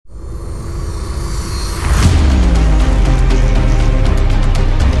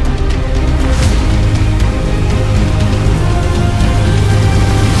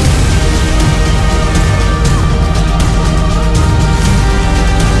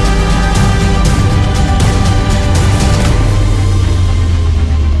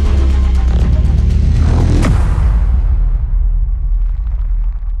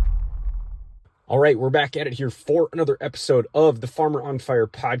right, we're back at it here for another episode of the Farmer on Fire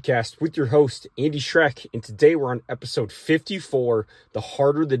podcast with your host, Andy Schreck. And today we're on episode 54. The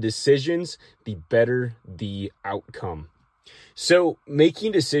harder the decisions, the better the outcome. So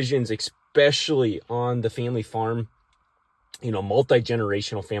making decisions, especially on the family farm,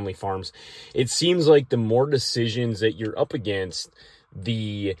 multi-generational family farms, it seems like the more decisions that you're up against,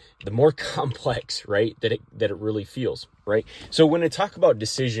 the more complex, right, that it really feels, right? So when I talk about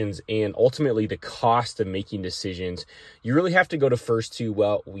decisions and ultimately the cost of making decisions, you really have to go to first to,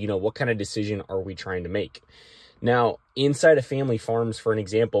 what kind of decision are we trying to make? Now, inside of family farms, for an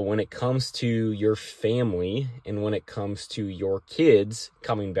example, when it comes to your family and when it comes to your kids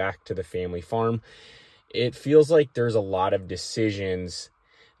coming back to the family farm, it feels like there's a lot of decisions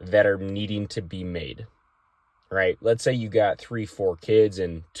that are needing to be made. Right? Let's say you got 3-4 kids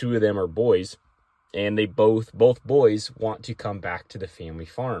and 2 of them are boys, and they both boys want to come back to the family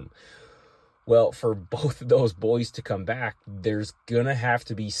farm. Well, for both of those boys to come back, there's gonna have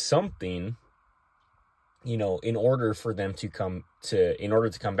to be something, in order to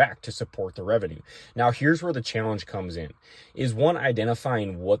come back to support the revenue. Now, here's where the challenge comes in, is 1,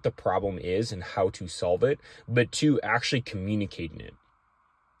 identifying what the problem is and how to solve it, but 2, actually communicating it.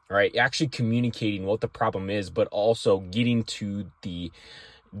 Right, actually communicating what the problem is, but also getting to the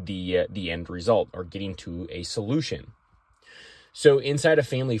end result, or getting to a solution. So inside of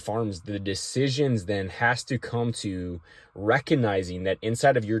family farms, the decisions then has to come to recognizing that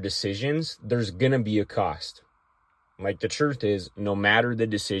inside of your decisions, there's gonna be a cost. Like, the truth is, no matter the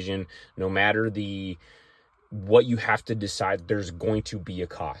decision, no matter what you have to decide, there's going to be a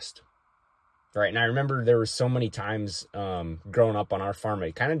cost. Right. And I remember there were so many times growing up on our farm,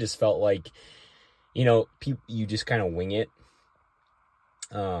 it kind of just felt like, you just kind of wing it.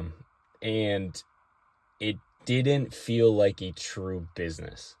 And it didn't feel like a true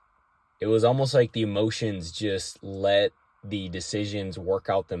business. It was almost like the emotions just let the decisions work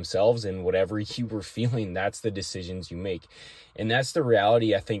out themselves, and whatever you were feeling, that's the decisions you make. And that's the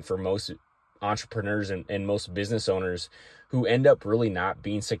reality, I think, for most entrepreneurs and most business owners who end up really not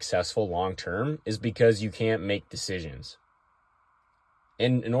being successful long-term, is because you can't make decisions.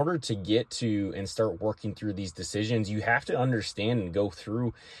 And in order to get to and start working through these decisions, you have to understand and go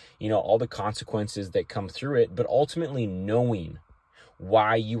through, all the consequences that come through it, but ultimately knowing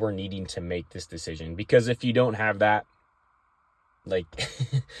why you are needing to make this decision. Because if you don't have that,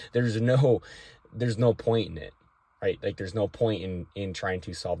 there's no point in it, right? Like, there's no point in trying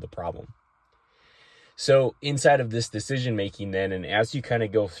to solve the problem. So inside of this decision making then, and as you kind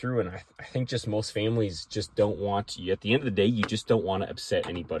of go through, and I think just most families just don't want to, at the end of the day, you just don't want to upset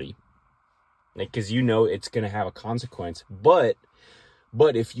anybody. Because it's going to have a consequence. But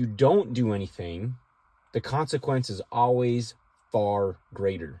if you don't do anything, the consequence is always far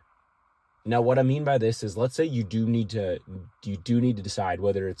greater. Now, what I mean by this is, let's say you do need to decide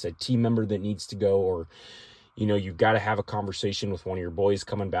whether it's a team member that needs to go, or you've got to have a conversation with one of your boys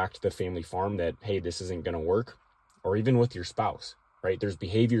coming back to the family farm that, hey, this isn't going to work, or even with your spouse, right? There's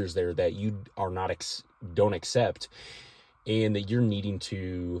behaviors there that you don't accept, and that you're needing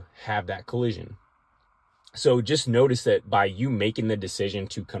to have that collision. So just notice that by you making the decision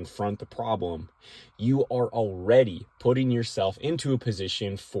to confront the problem, you are already putting yourself into a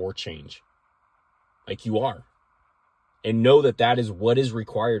position for change. Like, you are. And know that is what is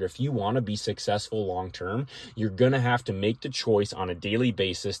required. If you want to be successful long-term, you're going to have to make the choice on a daily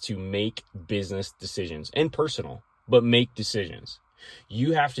basis to make business decisions, and personal, but make decisions.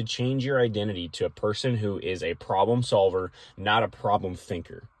 You have to change your identity to a person who is a problem solver, not a problem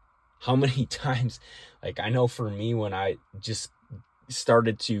thinker. How many times, I know for me, when I just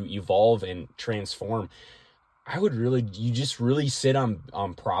started to evolve and transform, you just really sit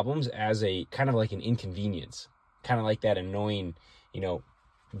on problems as a kind of like an inconvenience. Kind of like that annoying,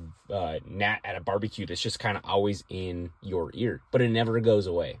 gnat at a barbecue that's just kind of always in your ear, but it never goes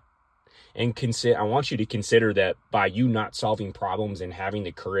away. And I want you to consider that by you not solving problems and having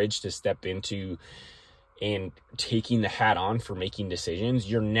the courage to step into and taking the hat on for making decisions,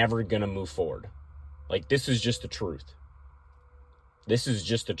 you're never going to move forward. This is just the truth. This is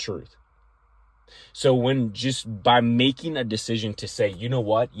just the truth. So when just by making a decision to say, you know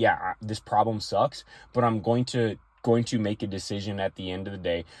what, yeah, this problem sucks, but I'm going to make a decision at the end of the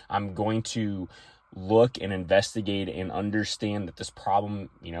day. I'm going to look and investigate and understand that this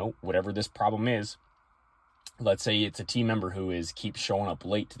problem, whatever this problem is, let's say it's a team member who keeps showing up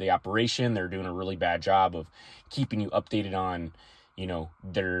late to the operation. They're doing a really bad job of keeping you updated on,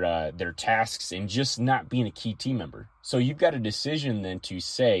 their tasks, and just not being a key team member. So you've got a decision then to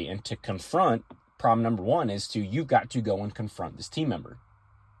say and to confront. Problem number 1 is you've got to go and confront this team member,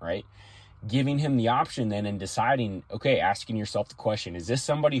 right? giving him the option then and deciding, okay, asking yourself the question, is this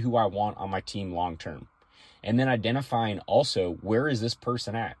somebody who I want on my team long term? And then identifying also, where is this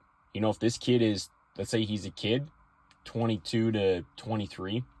person at? You know, if this kid is, let's say he's a kid, 22 to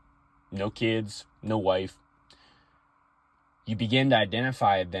 23, no kids, no wife, you begin to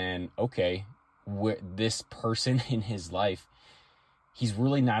identify then, okay, this person in his life, he's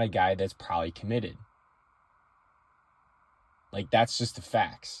really not a guy that's probably committed. Like, that's just the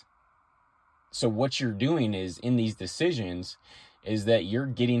facts. So what you're doing is, in these decisions, is that you're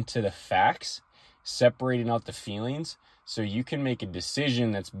getting to the facts, separating out the feelings, so you can make a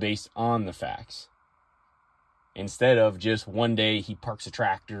decision that's based on the facts. Instead of just one day he parks a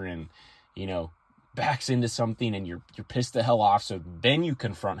tractor and, you know, backs into something and you're pissed the hell off, so then you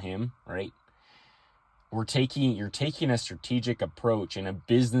confront him, right? You're taking a strategic approach and a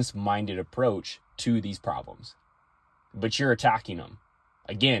business-minded approach to these problems. But you're attacking them.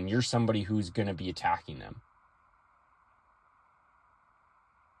 Again, you're somebody who's going to be attacking them.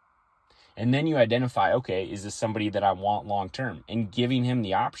 And then you identify, okay, is this somebody that I want long term? And giving him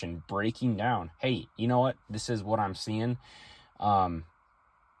the option, breaking down, hey, you know what? This is what I'm seeing.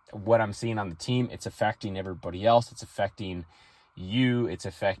 What I'm seeing on the team, it's affecting everybody else. It's affecting you. It's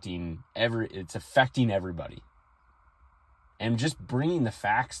affecting everybody. And just bringing the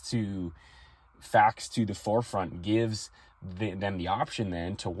facts to the forefront gives them the option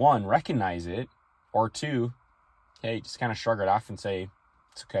then to, one, recognize it, or two, hey, just kind of shrug it off and say,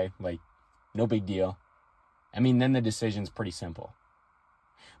 it's okay, like, no big deal. I mean, then the decision's pretty simple.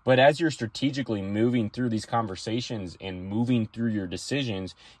 But as you're strategically moving through these conversations and moving through your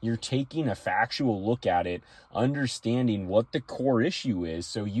decisions, you're taking a factual look at it, understanding what the core issue is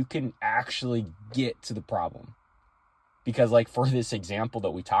so you can actually get to the problem. Because, like, for this example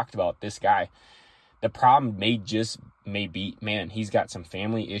that we talked about, this guy, the problem may be, man, he's got some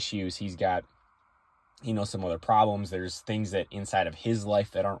family issues. He's got, you know, some other problems. There's things that inside of his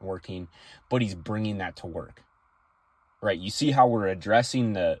life that aren't working, but he's bringing that to work, right? You see how we're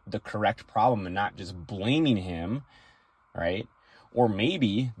addressing the correct problem and not just blaming him, right? Or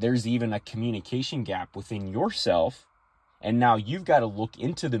maybe there's even a communication gap within yourself, and now you've got to look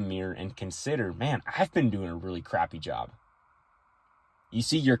into the mirror and consider, man, I've been doing a really crappy job. You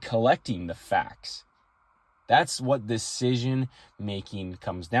see, you're collecting the facts. That's what decision making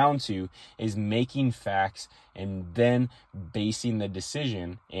comes down to, is making facts and then basing the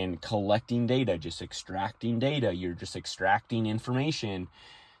decision and collecting data, just extracting data. You're just extracting information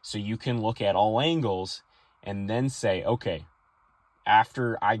so you can look at all angles and then say, okay,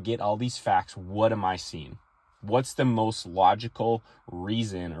 after I get all these facts, what am I seeing? What's the most logical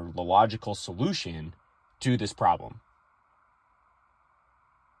reason or the logical solution to this problem?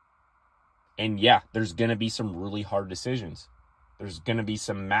 And yeah, there's going to be some really hard decisions. There's going to be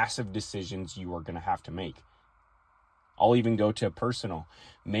some massive decisions you are going to have to make. I'll even go to personal.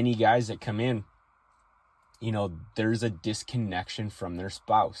 Many guys that come in, you know, there's a disconnection from their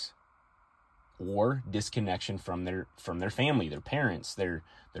spouse or disconnection from their family, their parents, their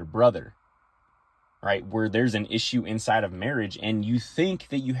brother, right? Where there's an issue inside of marriage and you think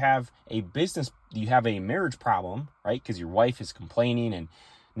that you have a marriage problem, right? Because your wife is complaining and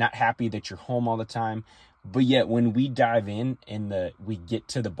not happy that you're home all the time. But yet when we dive in and we get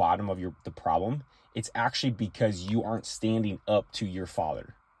to the bottom of the problem, it's actually because you aren't standing up to your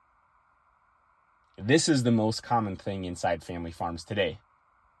father. This is the most common thing inside family farms today,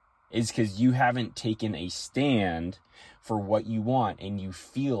 is because you haven't taken a stand for what you want and you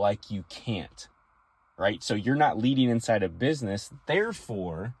feel like you can't, right? So you're not leading inside a business,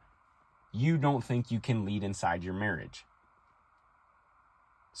 therefore you don't think you can lead inside your marriage.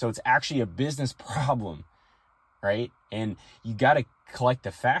 So it's actually a business problem, right? And you got to collect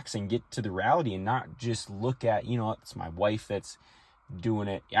the facts and get to the reality and not just look at, you know, it's my wife that's doing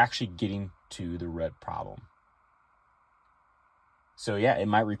it, actually getting to the root problem. So yeah, it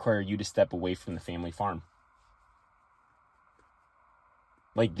might require you to step away from the family farm.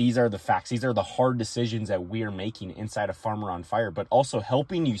 Like, these are the facts. These are the hard decisions that we are making inside of Farmer on Fire, but also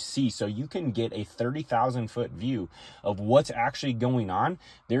helping you see so you can get a 30,000-foot view of what's actually going on.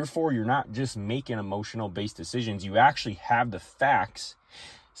 Therefore, you're not just making emotional-based decisions. You actually have the facts,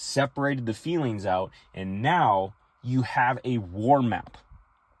 separated the feelings out, and now you have a war map.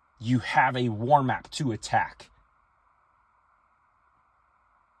 You have a war map to attack.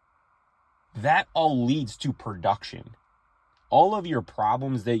 That all leads to production. All of your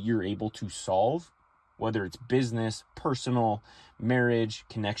problems that you're able to solve, whether it's business, personal, marriage,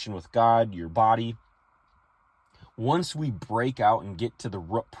 connection with God, your body, once we break out and get to the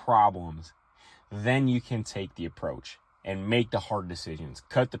root problems, then you can take the approach. and make the hard decisions.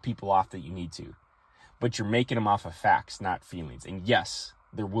 Cut the people off that you need to. But you're making them off of facts, not feelings. And yes,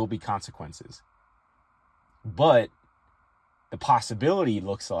 there will be consequences. But the possibility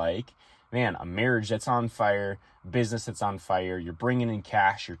looks like, man, a marriage that's on fire, business that's on fire, you're bringing in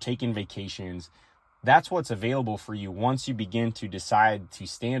cash, you're taking vacations. That's what's available for you once you begin to decide to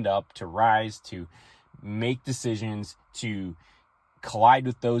stand up, to rise, to make decisions, to collide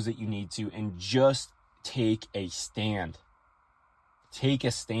with those that you need to, and just take a stand. Take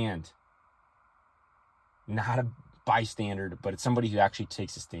a stand. Not a bystander, but it's somebody who actually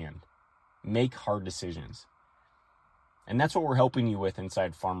takes a stand. Make hard decisions. And that's what we're helping you with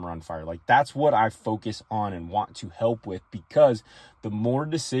inside Farmer on Fire. Like, that's what I focus on and want to help with, because the more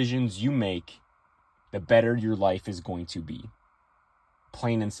decisions you make, the better your life is going to be.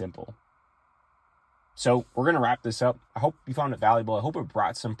 Plain and simple. So we're going to wrap this up. I hope you found it valuable. I hope it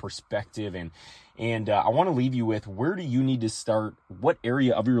brought some perspective, and I want to leave you with, where do you need to start? What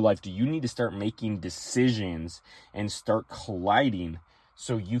area of your life do you need to start making decisions and start colliding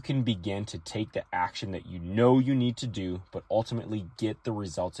so you can begin to take the action that you know you need to do, but ultimately get the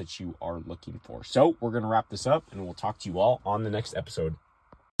results that you are looking for? So we're going to wrap this up, and we'll talk to you all on the next episode.